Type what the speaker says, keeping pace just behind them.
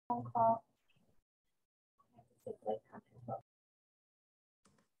phone call.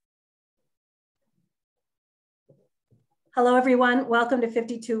 Hello, everyone. Welcome to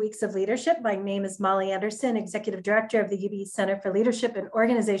 52 Weeks of Leadership. My name is Molly Anderson, Executive Director of the UB Center for Leadership and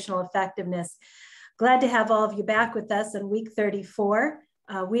Organizational Effectiveness. Glad to have all of you back with us in week 34.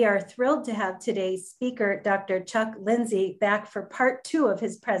 We are thrilled to have today's speaker, Dr. Chuck Lindsey, back for part 2 of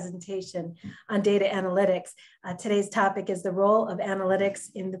his presentation on data analytics. Today's topic is the role of analytics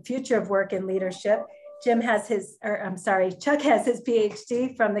in the future of work and leadership. Chuck has his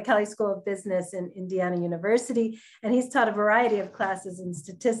PhD from the Kelley School of Business in Indiana University, and he's taught a variety of classes in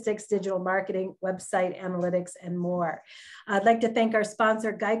statistics, digital marketing, website analytics, and more. I'd like to thank our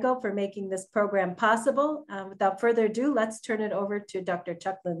sponsor, Geico, for making this program possible. Without further ado, let's turn it over to Dr.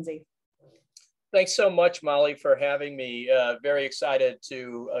 Chuck Lindsey. Thanks so much, Molly, for having me. Very excited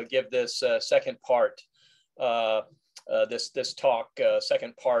to give this second part. This talk,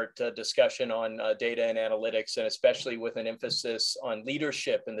 second part discussion on data and analytics, and especially with an emphasis on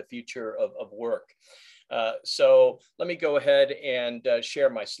leadership in the future of work. So let me go ahead and share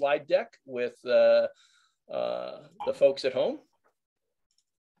my slide deck with the folks at home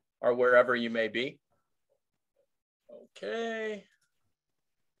or wherever you may be. Okay.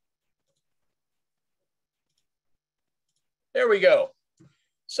 There we go.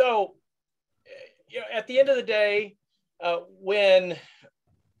 So, at the end of the day, when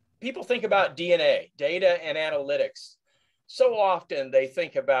people think about DNA, data and analytics, so often they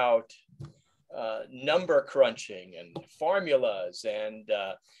think about number crunching and formulas and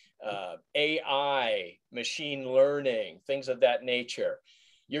AI, machine learning, things of that nature.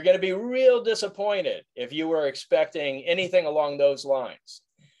 You're going to be real disappointed if you were expecting anything along those lines.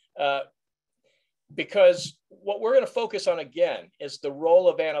 Because what we're going to focus on again is the role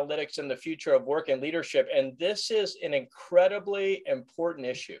of analytics in the future of work and leadership. And this is an incredibly important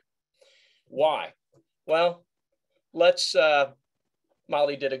issue. Why? Well, let's,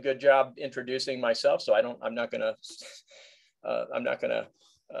 Molly did a good job introducing myself, so I'm not going to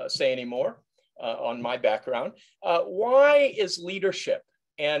say any more on my background. Why is leadership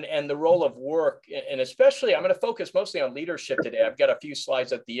and the role of work, and especially, I'm going to focus mostly on leadership today. I've got a few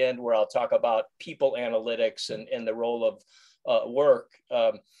slides at the end where I'll talk about people analytics and the role of work,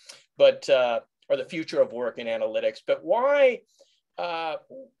 or the future of work and analytics. But why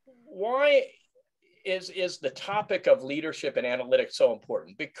is the topic of leadership and analytics so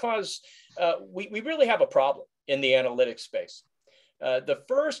important? Because we really have a problem in the analytics space. The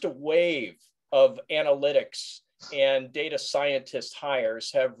first wave of analytics and data scientist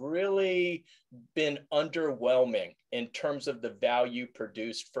hires have really been underwhelming in terms of the value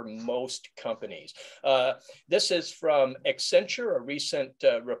produced for most companies. This is from Accenture, a recent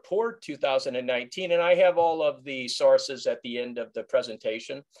report, 2019, and I have all of the sources at the end of the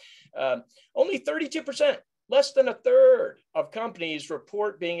presentation. Only 32%, less than a third of companies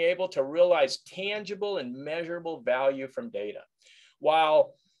report being able to realize tangible and measurable value from data,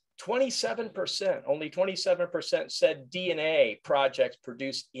 while 27%, only 27% said DNA projects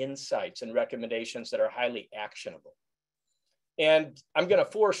produce insights and recommendations that are highly actionable. And I'm going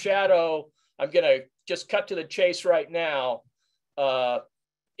to foreshadow, I'm going to just cut to the chase right now.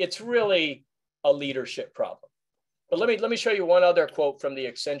 It's really a leadership problem. But let me show you one other quote from the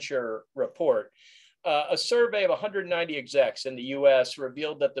Accenture report. A survey of 190 execs in the US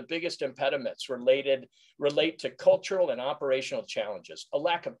revealed that the biggest impediments relate to cultural and operational challenges, a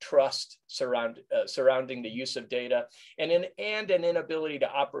lack of trust surrounding the use of data, and an inability to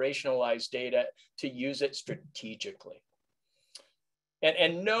operationalize data to use it strategically.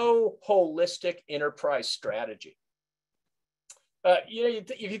 And no holistic enterprise strategy.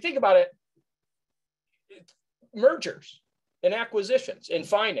 If you think about it, mergers and acquisitions in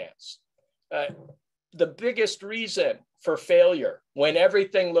finance, the biggest reason for failure when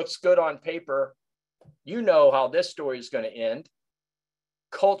everything looks good on paper, you know how this story is going to end.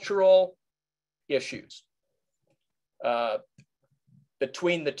 Cultural issues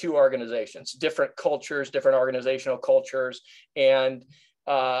between the two organizations, different cultures, different organizational cultures, and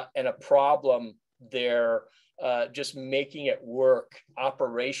a problem there just making it work,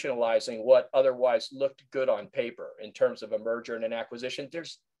 operationalizing what otherwise looked good on paper in terms of a merger and an acquisition.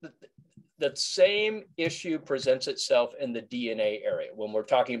 There's the same issue presents itself in the DNA area when we're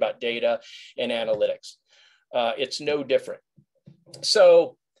talking about data and analytics. It's no different.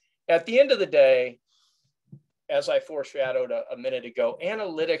 So at the end of the day, as I foreshadowed a minute ago,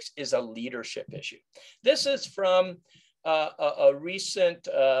 analytics is a leadership issue. This is from a recent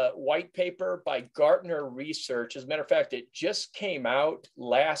white paper by Gartner Research. As a matter of fact, it just came out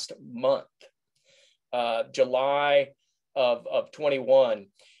last month, July of 21.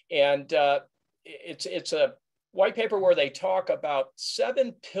 And it's a white paper where they talk about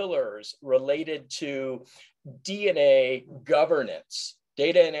 7 pillars related to DNA governance,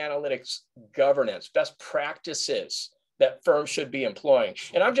 data and analytics governance, best practices that firms should be employing.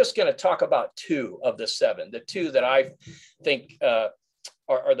 And I'm just going to talk about 2 of the 7, the 2 that I think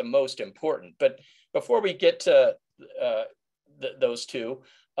are the most important. But before we get to those 2,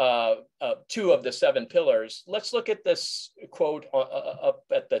 2 of the 7 pillars, let's look at this quote up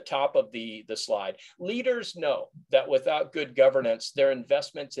at the top of the slide. Leaders know that without good governance, their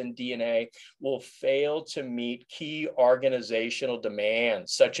investments in DNA will fail to meet key organizational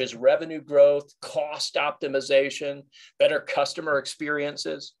demands, such as revenue growth, cost optimization, better customer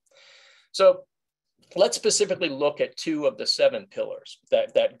experiences. So let's specifically look at 2 of the 7 pillars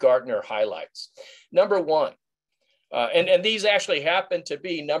that Gartner highlights. Number 1, and these actually happen to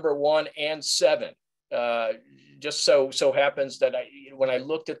be number 1 and 7. Just so happens that when I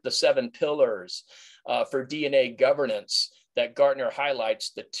looked at the 7 pillars for DNA governance that Gartner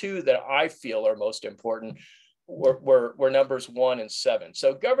highlights, the 2 that I feel are most important were numbers 1 and 7.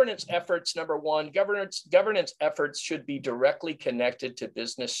 So governance efforts, number 1, governance efforts should be directly connected to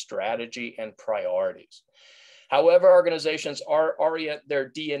business strategy and priorities. However, organizations orient their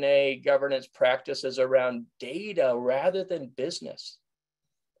DNA governance practices around data rather than business.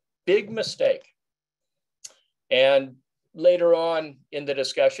 Big mistake. And later on in the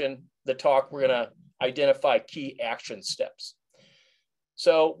discussion, the talk, we're going to identify key action steps.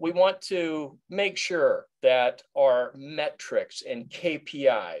 So we want to make sure that our metrics and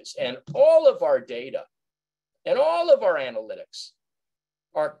KPIs and all of our data and all of our analytics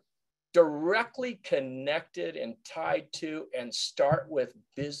are directly connected and tied to and start with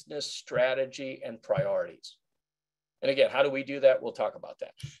business strategy and priorities. And again, how do we do that? We'll talk about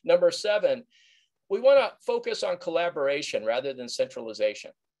that. Number 7, we want to focus on collaboration rather than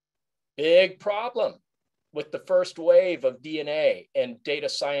centralization. Big problem with the first wave of DNA and data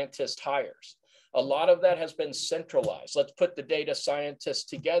scientist hires. A lot of that has been centralized. Let's put the data scientists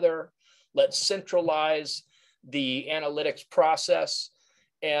together. Let's centralize the analytics process.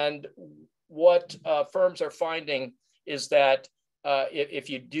 And what firms are finding is that if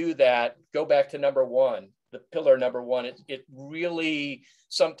you do that, go back to number 1, the pillar number 1, it really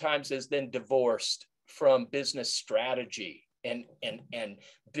sometimes is then divorced from business strategy and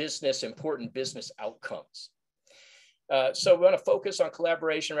important business outcomes. So we want to focus on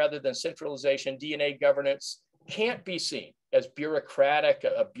collaboration rather than centralization. DNA governance can't be seen as a bureaucratic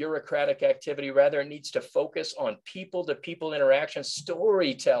activity. Rather, it needs to focus on people-to-people interaction,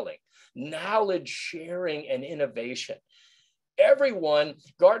 storytelling, knowledge sharing, and innovation. Everyone,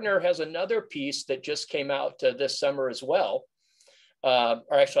 Gartner has another piece that just came out this summer as well, or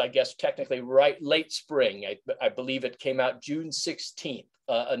actually, I guess technically late spring. I believe it came out June 16th,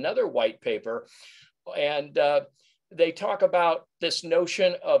 another white paper. And they talk about this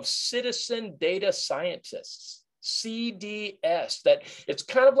notion of citizen data scientists. CDS, that it's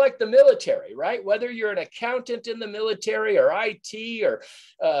kind of like the military, right? Whether you're an accountant in the military or IT or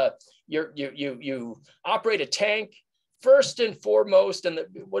you operate a tank, first and foremost, and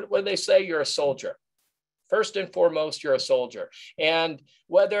what do they say? You're a soldier. First and foremost, you're a soldier. And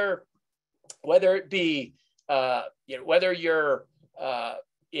whether it be whether you're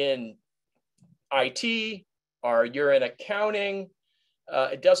in IT or you're in accounting,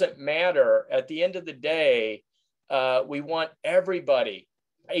 it doesn't matter. At the end of the day, we want everybody,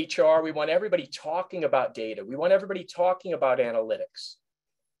 HR, we want everybody talking about data. We want everybody talking about analytics.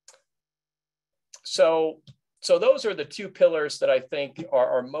 So those are the 2 pillars that I think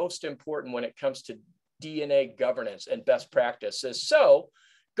are most important when it comes to DNA governance and best practices. So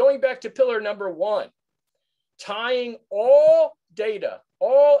going back to pillar number 1, tying all data,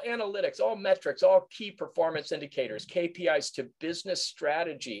 all analytics, all metrics, all key performance indicators, KPIs to business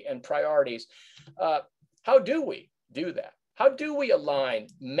strategy and priorities. How do we do that? How do we align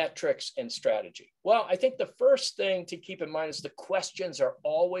metrics and strategy? Well, I think the first thing to keep in mind is the questions are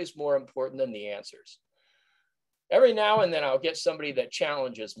always more important than the answers. Every now and then I'll get somebody that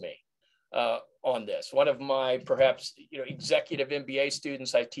challenges me on this. One of my perhaps executive MBA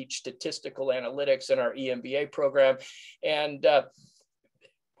students, I teach statistical analytics in our EMBA program, and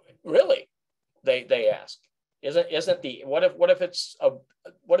really, they ask, isn't the what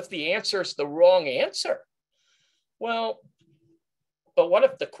if the answer is the wrong answer? Well, but what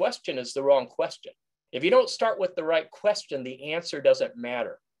if the question is the wrong question? If you don't start with the right question, the answer doesn't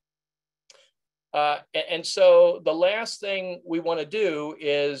matter. And so the last thing we want to do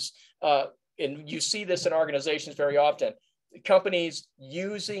is, and you see this in organizations very often, companies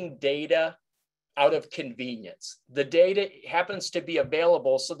using data out of convenience. The data happens to be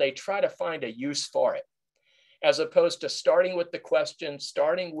available, so they try to find a use for it, as opposed to starting with the question,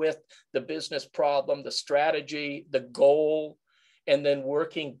 starting with the business problem, the strategy, the goal, and then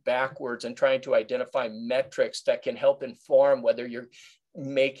working backwards and trying to identify metrics that can help inform whether you're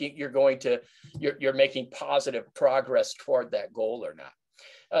making positive progress toward that goal or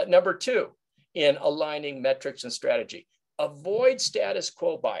not. Number two, in aligning metrics and strategy, avoid status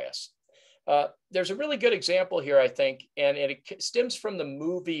quo bias. There's a really good example here, I think, and it stems from the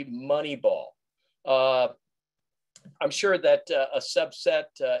movie Moneyball. I'm sure that a subset,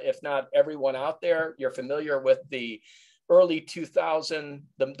 if not everyone out there, you're familiar with the early 2000s,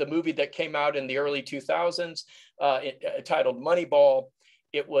 the movie that came out in the early 2000s, titled Moneyball.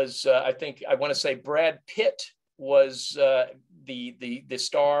 It was, I want to say Brad Pitt was the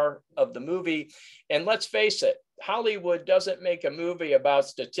star of the movie. And let's face it, Hollywood doesn't make a movie about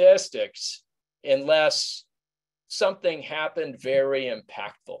statistics unless something happened very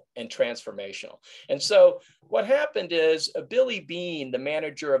impactful and transformational. And so what happened is Billy Beane, the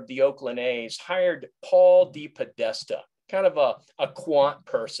manager of the Oakland A's, hired Paul DePodesta, kind of a quant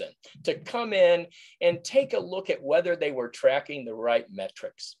person, to come in and take a look at whether they were tracking the right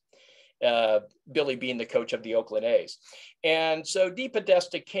metrics. Billy Beane, the coach of the Oakland A's. And so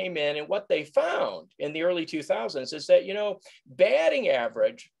DePodesta came in, and what they found in the early 2000s is that, batting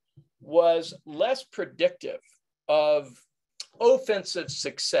average was less predictive of offensive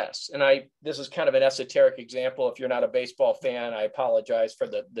success. And this is kind of an esoteric example. If you're not a baseball fan, I apologize for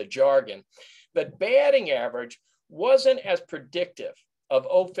the jargon. But batting average wasn't as predictive of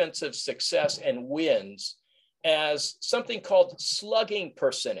offensive success and wins as something called slugging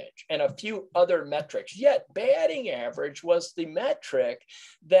percentage and a few other metrics. Yet batting average was the metric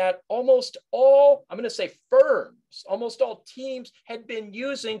that almost all, I'm going to say firms, almost all teams had been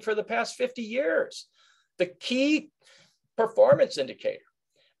using for the past 50 years. The key performance indicator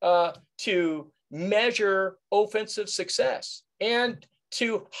to measure offensive success and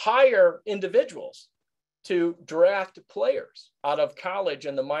to hire individuals to draft players out of college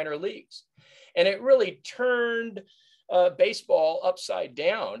and the minor leagues. And it really turned baseball upside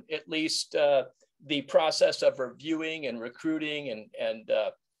down, at least the process of reviewing and recruiting and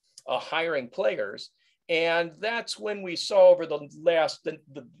hiring players. And that's when we saw over the last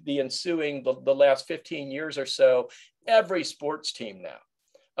 15 years or so, every sports team now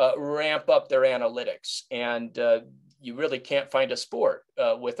ramp up their analytics. And you really can't find a sport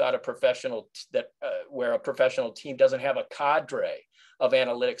without a professional where a professional team doesn't have a cadre of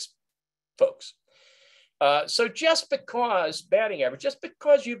analytics folks. So just because batting average, just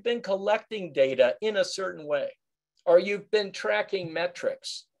because you've been collecting data in a certain way, or you've been tracking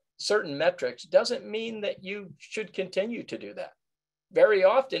certain metrics, doesn't mean that you should continue to do that. Very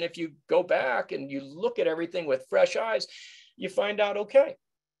often, if you go back and you look at everything with fresh eyes, you find out, okay,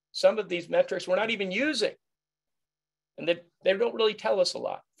 some of these metrics we're not even using. And they don't really tell us a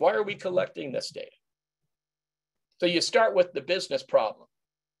lot. Why are we collecting this data? So you start with the business problem.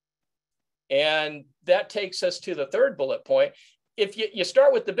 And that takes us to the third bullet point. If you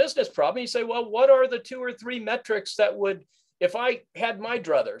start with the business problem, you say, well, what are the 2 or 3 metrics that would, if I had my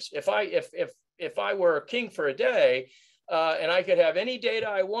druthers, if I were king for a day and I could have any data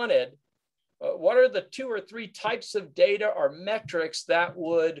I wanted, what are the 2 or 3 types of data or metrics that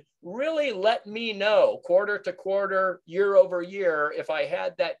would really let me know quarter to quarter, year over year, if I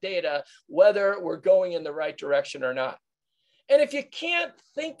had that data, whether we're going in the right direction or not? And if you can't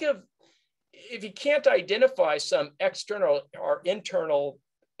identify some external or internal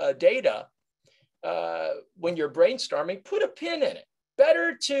data when you're brainstorming, put a pin in it.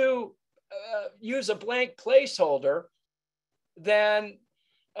 Better to use a blank placeholder than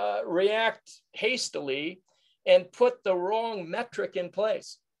react hastily and put the wrong metric in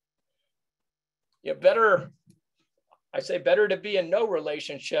place. Better to be in no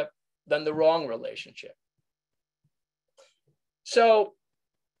relationship than the wrong relationship. So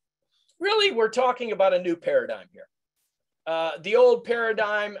really, we're talking about a new paradigm here. The old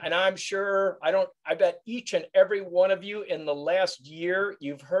paradigm, and I'm sure, I bet each and every one of you in the last year,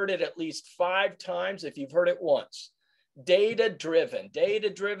 you've heard it at least 5 times if you've heard it once. Data-driven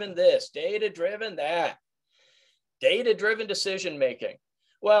this, data-driven that, data-driven decision-making.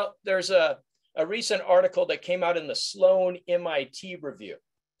 Well, there's a recent article that came out in the Sloan MIT review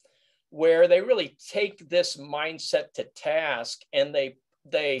where they really take this mindset to task, and they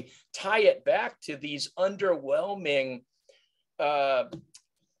tie it back to these underwhelming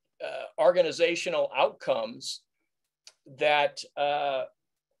organizational outcomes that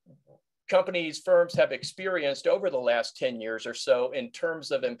firms have experienced over the last 10 years or so in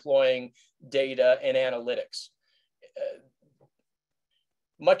terms of employing data and analytics.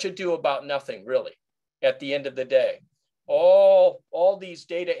 Much ado about nothing, really, at the end of the day. All these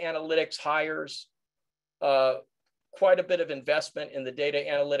data analytics hires, quite a bit of investment in the data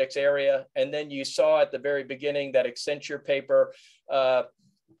analytics area. And then you saw at the very beginning that Accenture paper,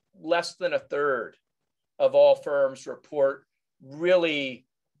 less than a third of all firms report really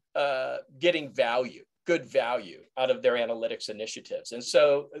getting good value out of their analytics initiatives. And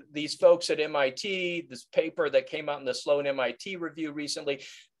so these folks at MIT, this paper that came out in the Sloan MIT review recently,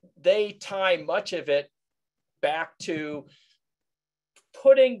 they tie much of it back to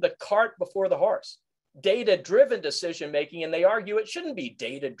putting the cart before the horse, data-driven decision-making. And they argue it shouldn't be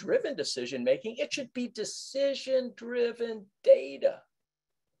data-driven decision-making, it should be decision-driven data.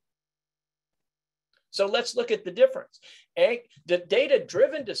 So let's look at the difference. The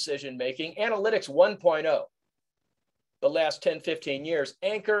data-driven decision-making, analytics 1.0, the last 10, 15 years,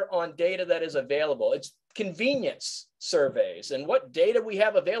 anchor on data that is available. It's convenience surveys and what data we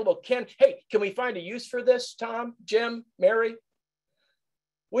have available. Can we find a use for this, Tom, Jim, Mary?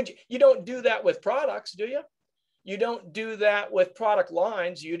 You don't do that with products, do you? You don't do that with product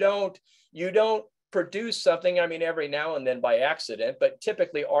lines. You don't produce something, I mean, every now and then by accident, but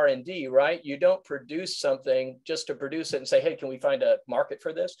typically R&D, right? You don't produce something just to produce it and say, hey, can we find a market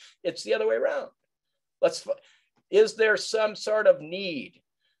for this? It's the other way around. Is there some sort of need,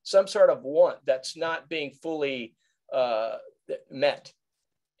 some sort of want that's not being fully met?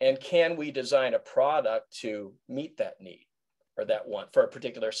 And can we design a product to meet that need or that want for a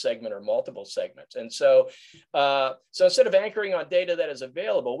particular segment or multiple segments? And so instead of anchoring on data that is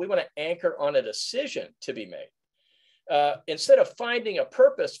available, we want to anchor on a decision to be made. Instead of finding a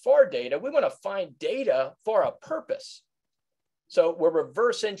purpose for data, we want to find data for a purpose. So we're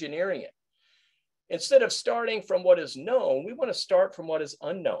reverse engineering it. Instead of starting from what is known, we want to start from what is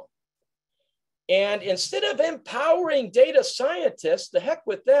unknown. And instead of empowering data scientists, the heck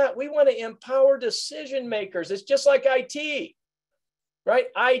with that, we want to empower decision makers. It's just like IT, right?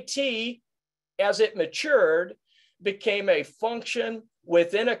 IT, as it matured, became a function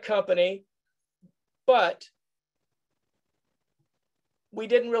within a company, but we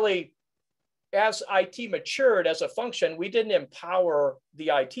didn't really, as IT matured as a function, we didn't empower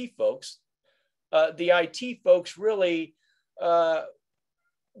the IT folks. The IT folks really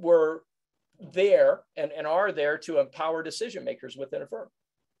were there and are there to empower decision makers within a firm.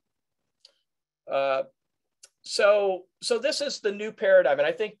 So this is the new paradigm, and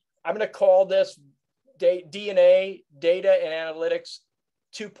I think I'm going to call this DNA, data and analytics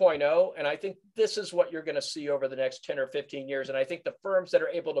 2.0, and I think this is what you're going to see over the next 10 or 15 years. And I think the firms that are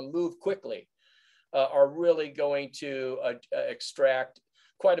able to move quickly are really going to extract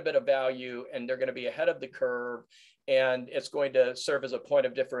quite a bit of value, and they're going to be ahead of the curve, and it's going to serve as a point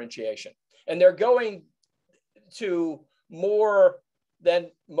of differentiation. And they're going to more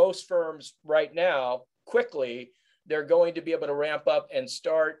than most firms right now, quickly, they're going to be able to ramp up and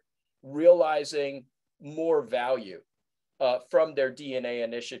start realizing more value from their DNA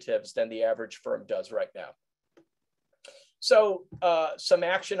initiatives than the average firm does right now. So some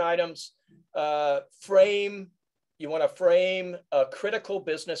action items, you want to frame critical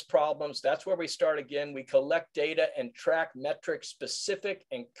business problems. That's where we start again. We collect data and track metrics specific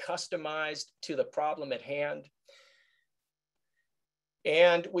and customized to the problem at hand.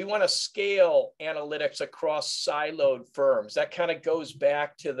 And we want to scale analytics across siloed firms. That kind of goes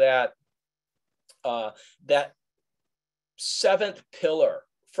back to that, that seventh pillar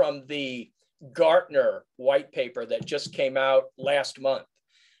from the Gartner white paper that just came out last month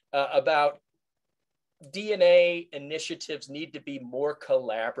about DNA initiatives need to be more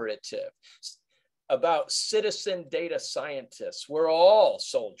collaborative, about citizen data scientists. We're all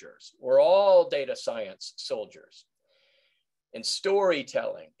soldiers. We're all data science soldiers. And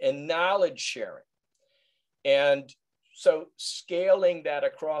storytelling and knowledge sharing. And so scaling that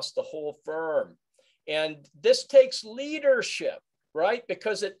across the whole firm. And this takes leadership, right?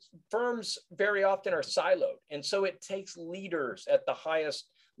 Because firms very often are siloed. And so it takes leaders at the highest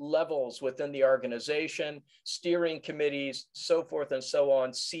levels within the organization, steering committees, so forth and so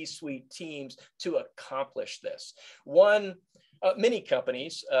on, C-suite teams to accomplish this. Many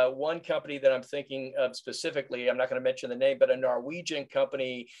companies, one company that I'm thinking of specifically, I'm not going to mention the name, but a Norwegian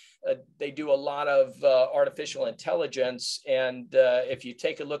company, they do a lot of artificial intelligence. And if you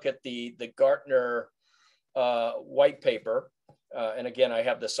take a look at the Gartner white paper, and again, I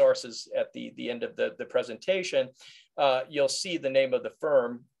have the sources at the end of the presentation, you'll see the name of the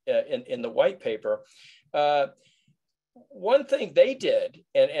firm in the white paper. one thing they did,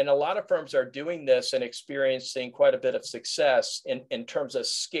 and a lot of firms are doing this and experiencing quite a bit of success in terms of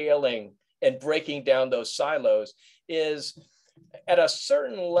scaling and breaking down those silos, is at a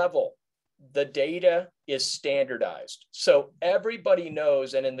certain level, the data is standardized. So everybody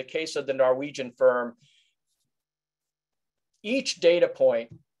knows, and in the case of the Norwegian firm, each data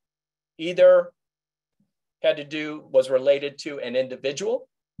point either was related to an individual,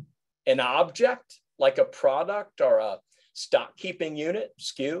 an object, like a product or a stock keeping unit,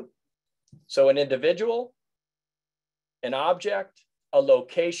 SKU. So an individual, an object, a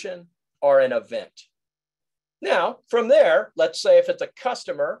location, or an event. Now, from there, let's say if it's a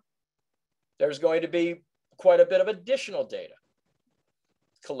customer, there's going to be quite a bit of additional data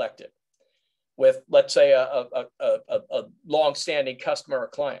collected with, let's say, a long-standing customer or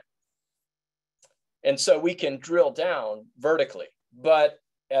client. And so we can drill down vertically, but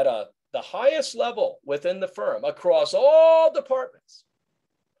at the highest level within the firm, across all departments,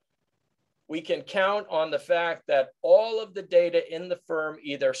 we can count on the fact that all of the data in the firm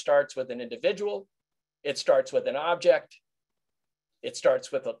either starts with an individual, it starts with an object, it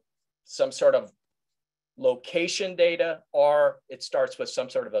starts with some sort of location data, or it starts with some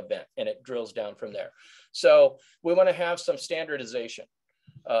sort of event, and it drills down from there. So we want to have some standardization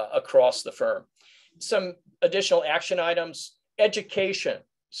across the firm. Some additional action items: education,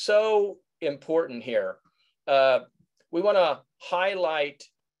 so important here. We want to highlight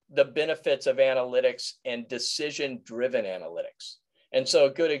the benefits of analytics and decision-driven analytics. And so a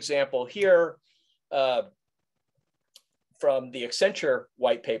good example here from the Accenture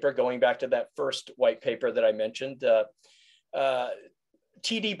white paper, going back to that first white paper that I mentioned,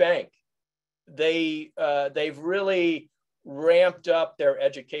 TD Bank, they've really ramped up their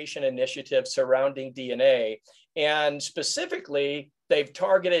education initiative surrounding DNA, and specifically, they've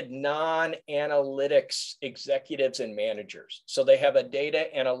targeted non-analytics executives and managers. So they have a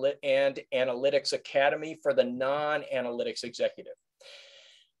data and analytics academy for the non-analytics executive.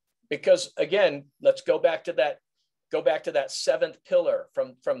 Because again, let's go back to that seventh pillar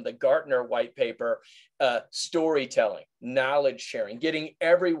from the Gartner white paper: storytelling, knowledge sharing, getting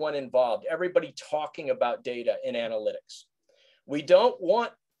everyone involved, everybody talking about data and analytics. We don't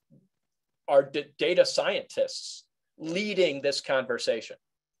want our data scientists leading this conversation,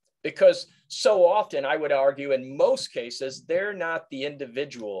 because so often, I would argue, in most cases, they're not the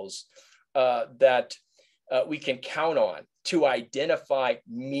individuals that we can count on to identify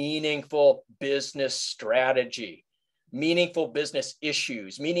meaningful business strategy, meaningful business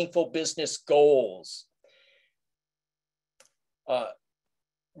issues, meaningful business goals.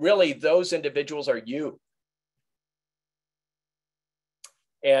 Really, those individuals are you.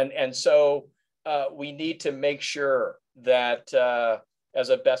 And so we need to make sure that as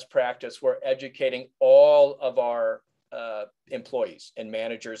a best practice, we're educating all of our employees and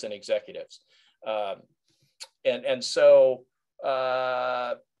managers and executives. And so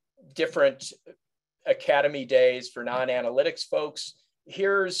different academy days for non-analytics folks.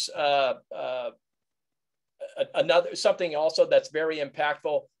 Here's something also that's very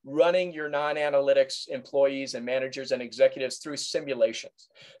impactful: running your non-analytics employees and managers and executives through simulations.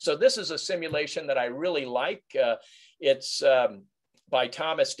 So this is a simulation that I really like. It's by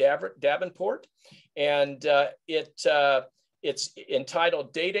Thomas Davenport, and it's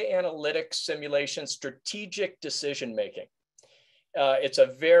entitled Data Analytics Simulation Strategic Decision Making. It's a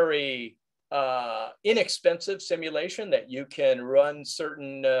very inexpensive simulation that you can run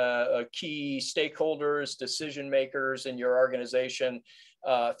certain key stakeholders, decision makers in your organization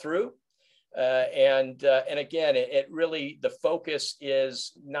through. And again, it really, the focus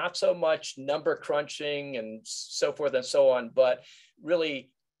is not so much number crunching and so forth and so on, but really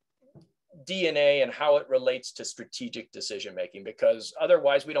DNA and how it relates to strategic decision making, because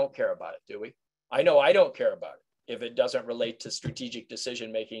otherwise we don't care about it, do we? I know I don't care about it if it doesn't relate to strategic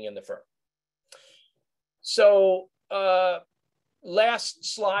decision making in the firm. So last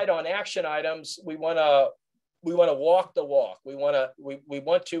slide on action items, we want to walk the walk. We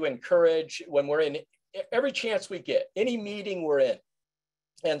want to encourage, when we're in every chance we get, any meeting we're in,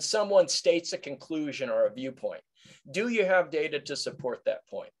 and someone states a conclusion or a viewpoint, do you have data to support that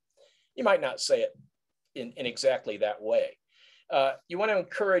point? You might not say it in exactly that way. You want to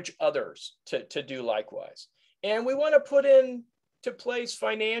encourage others to do likewise. And we want to put into place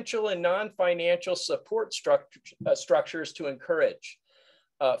financial and non-financial support structures to encourage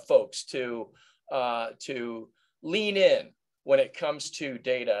folks to lean in when it comes to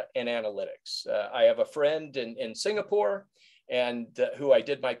data and analytics. I have a friend in Singapore, and who I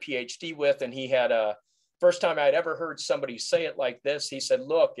did my PhD with, and he had a First time I'd ever heard somebody say it like this, he said,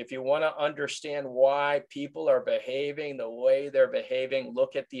 look, if you want to understand why people are behaving the way they're behaving,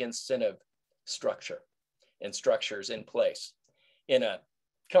 look at the incentive structure and structures in place in a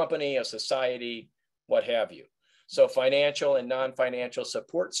company, a society, what have you. So financial and non-financial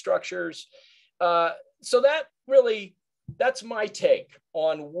support structures. So that's my take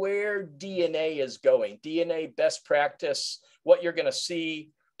on where DNA is going. DNA best practice, what you're going to see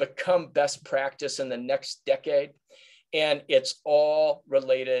become best practice in the next decade. And it's all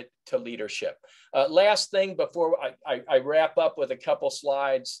related to leadership. Last thing before I wrap up with a couple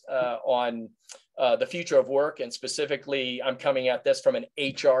slides on the future of work, and specifically, I'm coming at this from an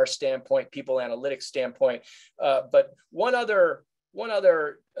HR standpoint, people analytics standpoint. But one other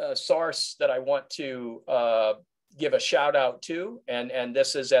source that I want to give a shout out to, and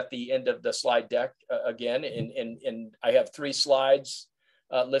this is at the end of the slide deck again, and I have 3 slides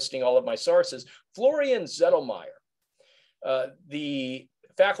listing all of my sources. Florian Zettelmeyer, the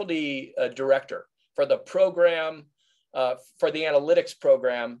faculty director for the program, for the analytics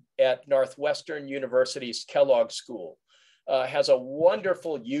program at Northwestern University's Kellogg School, has a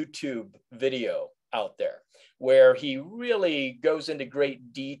wonderful YouTube video out there where he really goes into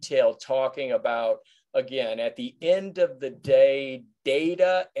great detail talking about, again, at the end of the day,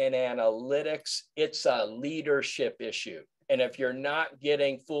 data and analytics, it's a leadership issue. And if you're not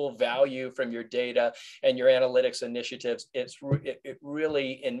getting full value from your data and your analytics initiatives, it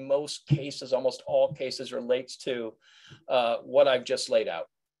really, in most cases, almost all cases, relates to what I've just laid out.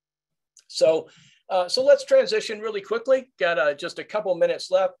 So let's transition really quickly. Got just a couple minutes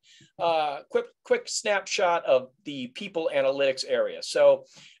left. Quick snapshot of the people analytics area. So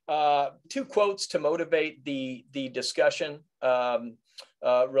 2 quotes to motivate the discussion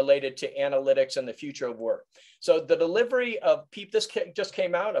related to analytics and the future of work. So the delivery of people, this just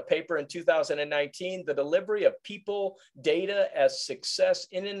came out, a paper in 2019, the delivery of people data as success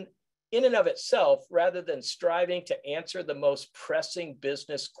in and of itself, rather than striving to answer the most pressing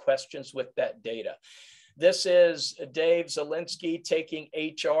business questions with that data. This is Dave Zielinski taking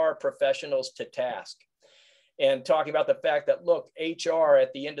HR professionals to task and talking about the fact that, look, HR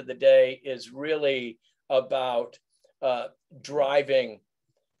at the end of the day is really about driving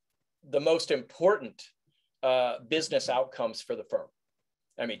the most important business outcomes for the firm.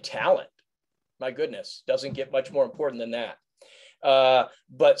 I mean, talent, my goodness, doesn't get much more important than that.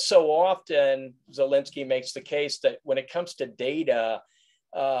 But so often, Zielinski makes the case that when it comes to data,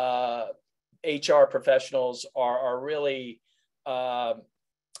 HR professionals are really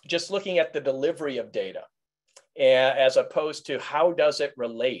just looking at the delivery of data, as opposed to how does it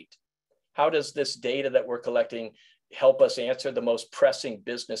relate? How does this data that we're collecting help us answer the most pressing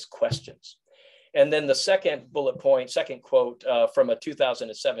business questions? And then the second bullet point, second quote from a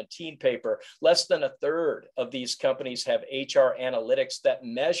 2017 paper, less than 1/3 of these companies have HR analytics that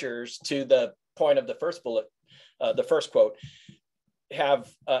measures, to the point of the first bullet, the first quote, have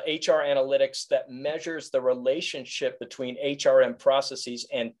HR analytics that measures the relationship between HRM processes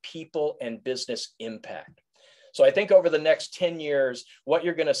and people and business impact. So I think over the next 10 years, what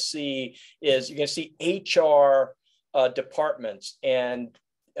you're going to see is you're going to see HR departments and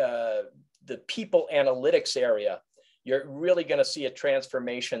the people analytics area. You're really going to see a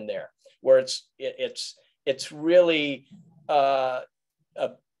transformation there, where it's really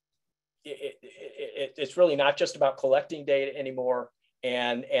it's really not just about collecting data anymore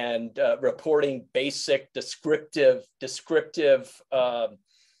and reporting basic descriptive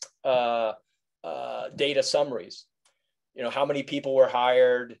data summaries. You know, how many people were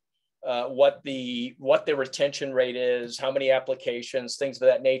hired, what the retention rate is, how many applications, things of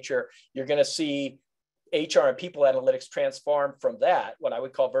that nature. You're going to see HR and people analytics transform from that, what I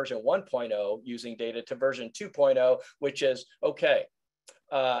would call version 1.0, using data, to version 2.0, which is, okay,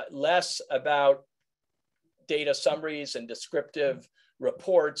 less about data summaries and descriptive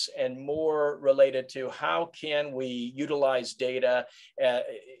reports and more related to how can we utilize data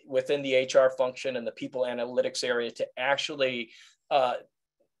within the HR function and the people analytics area to actually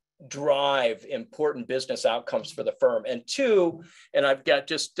drive important business outcomes for the firm. And two, and I've got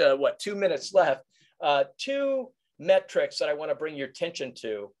just 2 minutes left, 2 metrics that I want to bring your attention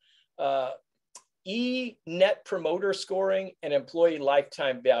to. Net promoter scoring and employee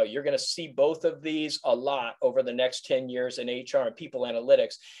lifetime value. You're going to see both of these a lot over the next 10 years in HR and people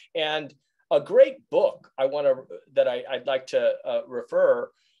analytics. And a great book I'd like to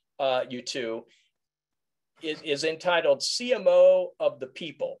refer you to is entitled CMO of the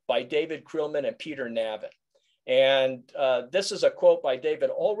People by David Krillman and Peter Navin. And this is a quote by David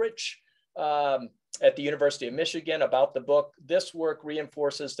Ulrich at the University of Michigan about the book. This work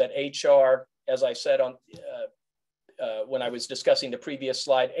reinforces that HR as I said on when I was discussing the previous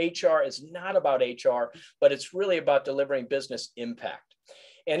slide, HR is not about HR, but it's really about delivering business impact.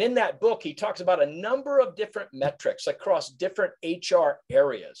 And in that book, he talks about a number of different metrics across different HR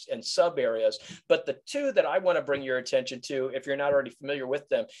areas and sub areas. But the two that I want to bring your attention to, if you're not already familiar with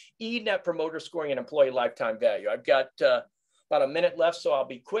them, Net Promoter Scoring and Employee Lifetime Value. I've got about a minute left, so I'll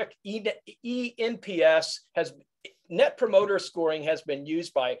be quick. NPS Net Promoter Scoring has been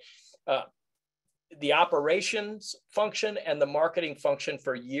used by the operations function and the marketing function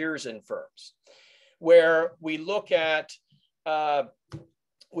for years in firms, where we look at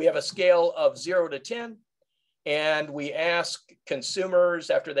we have a scale of 0 to 10, and we ask consumers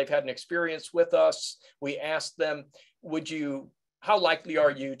after they've had an experience with us, we ask them, how likely are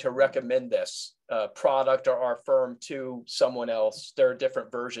you to recommend this product or our firm to someone else? There are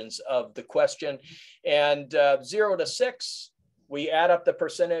different versions of the question. And 0 to 6, we add up the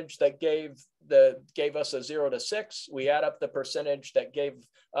percentage that gave us a 0 to 6. We add up the percentage that gave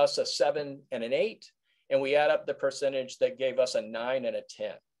us a 7 and an 8. And we add up the percentage that gave us a 9 and a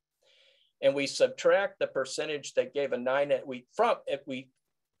 10. And we subtract the percentage that gave a 9, we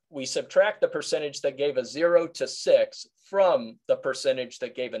subtract the percentage that gave a 0 to 6 from the percentage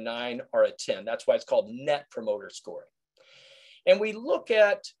that gave a 9 or a 10. That's why it's called Net Promoter Scoring. And we look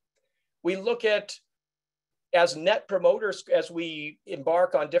at as net promoters, as we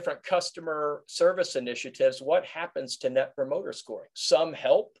embark on different customer service initiatives, what happens to Net Promoter Scoring? Some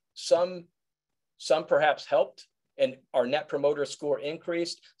help, some perhaps helped, and our Net Promoter Score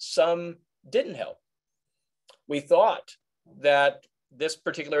increased. Some didn't help. We thought that this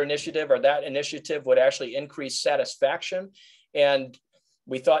particular initiative or that initiative would actually increase satisfaction, and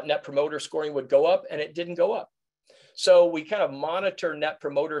we thought Net Promoter Scoring would go up, and it didn't go up. So we kind of monitor Net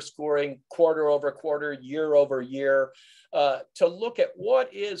Promoter Scoring quarter over quarter, year over year, to look at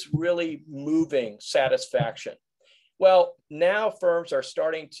what is really moving satisfaction. Well, now firms are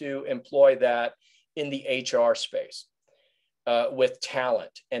starting to employ that in the HR space with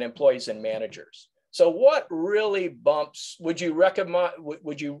talent and employees and managers. So what really bumps, would you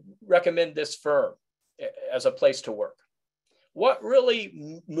recommend this firm as a place to work? What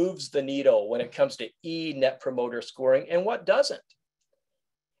really moves the needle when it comes to Net Promoter Scoring, and what doesn't?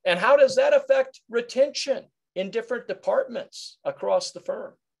 And how does that affect retention in different departments across the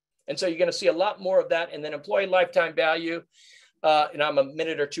firm? And so you're going to see a lot more of that. And then employee lifetime value, and I'm a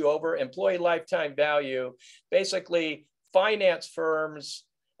minute or two over. Employee lifetime value, basically finance firms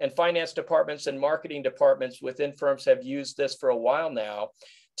and finance departments and marketing departments within firms have used this for a while now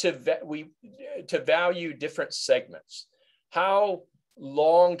to value different segments. How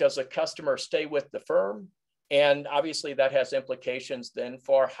long does a customer stay with the firm? And obviously that has implications then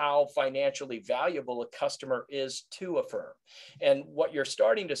for how financially valuable a customer is to a firm. And what you're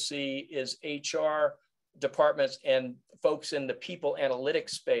starting to see is HR departments and folks in the people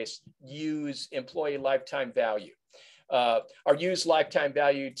analytics space use employee lifetime value, or use lifetime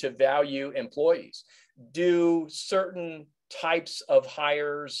value to value employees. Do certain types of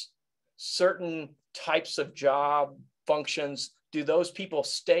hires, certain types of job functions, do those people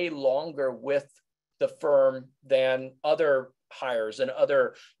stay longer with the firm than other hires and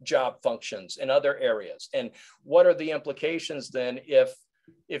other job functions in other areas? And what are the implications then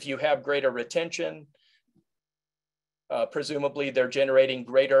if you have greater retention? Presumably they're generating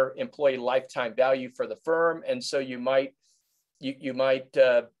greater employee lifetime value for the firm, and so you might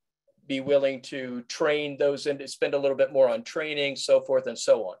be willing to train those and spend a little bit more on training, so forth and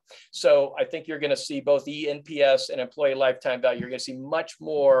so on. So I think you're going to see both NPS and employee lifetime value. You're going to see much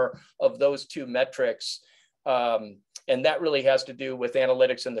more of those two metrics. And that really has to do with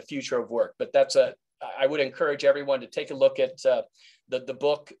analytics and the future of work. But I would encourage everyone to take a look at the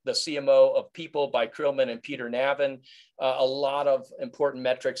book, The CMO of People by Krillman and Peter Navin. A lot of important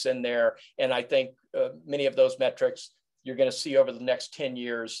metrics in there. And I think many of those metrics you're going to see over the next 10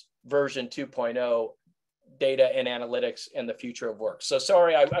 years, version 2.0, data and analytics and the future of work. So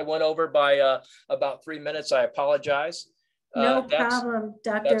sorry, I went over by about 3 minutes. I apologize. No problem,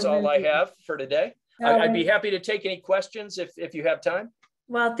 Dr. That's all Lindsey. I have for today. I'd be happy to take any questions if you have time.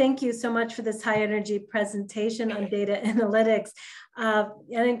 Well, thank you so much for this high energy presentation on data analytics, and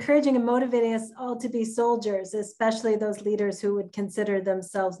encouraging and motivating us all to be soldiers, especially those leaders who would consider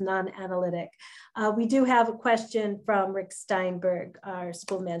themselves non-analytic. We do have a question from Rick Steinberg, our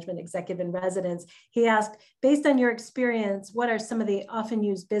school management executive in residence. He asked, based on your experience, what are some of the often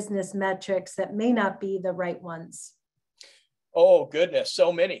used business metrics that may not be the right ones? Oh, goodness,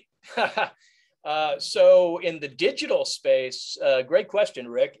 so many. So in the digital space, great question,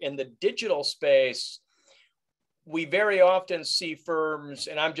 Rick. In the digital space, we very often see firms,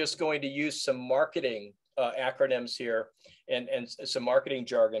 and I'm just going to use some marketing acronyms here and some marketing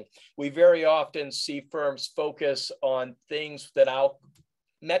jargon. We very often see firms focus on things that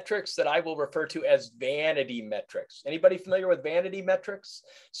metrics that I will refer to as vanity metrics. Anybody familiar with vanity metrics?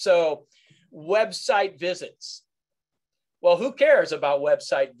 So website visits. Well, who cares about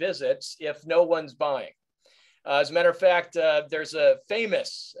website visits if no one's buying? As a matter of fact, there's a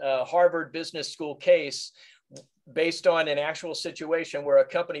famous Harvard Business School case based on an actual situation where a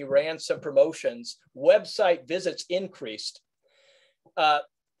company ran some promotions, website visits increased,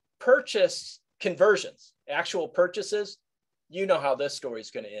 purchase conversions, actual purchases, you know how this story is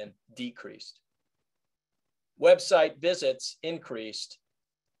going to end, decreased. Website visits increased,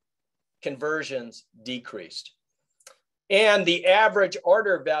 conversions decreased. And the average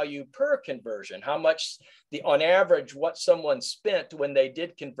order value per conversion, how much on average, what someone spent when they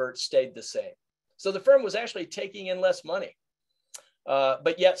did convert stayed the same. So the firm was actually taking in less money,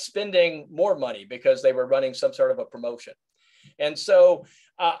 but yet spending more money because they were running some sort of a promotion. And so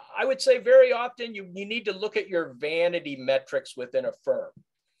I would say very often you need to look at your vanity metrics within a firm.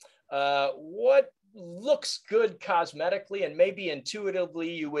 What looks good cosmetically and maybe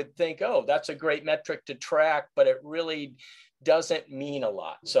intuitively you would think, oh, that's a great metric to track, but it really doesn't mean a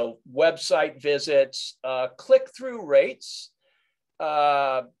lot. So website visits, click-through rates.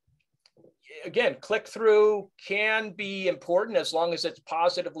 Again, click-through can be important as long as it's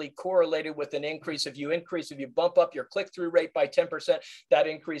positively correlated with an increase. If you bump up your click-through rate by 10%, that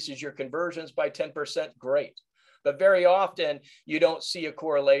increases your conversions by 10%, great. But very often you don't see a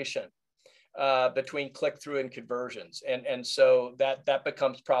correlation between click-through and conversions. And so that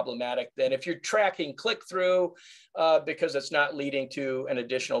becomes problematic. Then if you're tracking click-through because it's not leading to an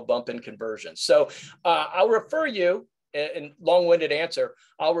additional bump in conversions. So I'll refer you, in long-winded answer,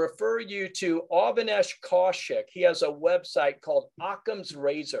 I'll refer you to Avinash Kaushik. He has a website called Occam's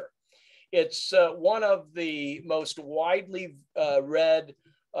Razor. It's one of the most widely read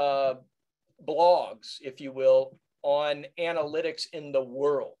blogs, if you will, on analytics in the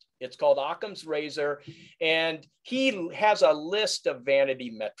world. It's called Occam's Razor, and he has a list of vanity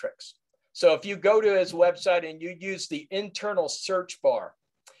metrics. So if you go to his website and you use the internal search bar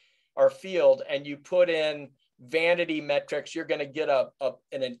or field and you put in vanity metrics, you're going to get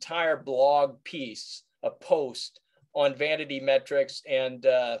an entire blog piece, a post on vanity metrics, and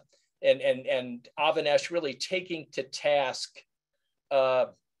Avinash really taking to task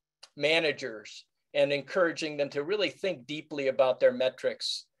managers and encouraging them to really think deeply about their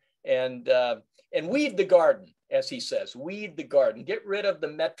metrics and weed the garden, as he says, weed the garden. Get rid of the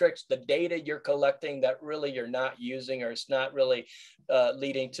metrics, the data you're collecting that really you're not using or it's not really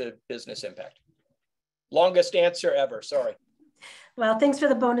leading to business impact. Longest answer ever, sorry. Well, thanks for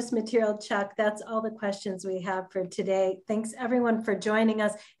the bonus material, Chuck. That's all the questions we have for today. Thanks everyone for joining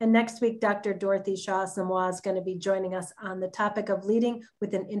us. And next week, Dr. Dorothy Shaw-Samoa is going to be joining us on the topic of leading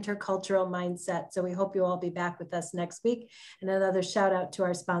with an intercultural mindset. So we hope you all be back with us next week. And another shout out to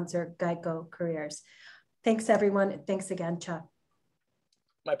our sponsor, Geico Careers. Thanks everyone. Thanks again, Chuck.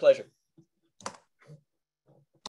 My pleasure.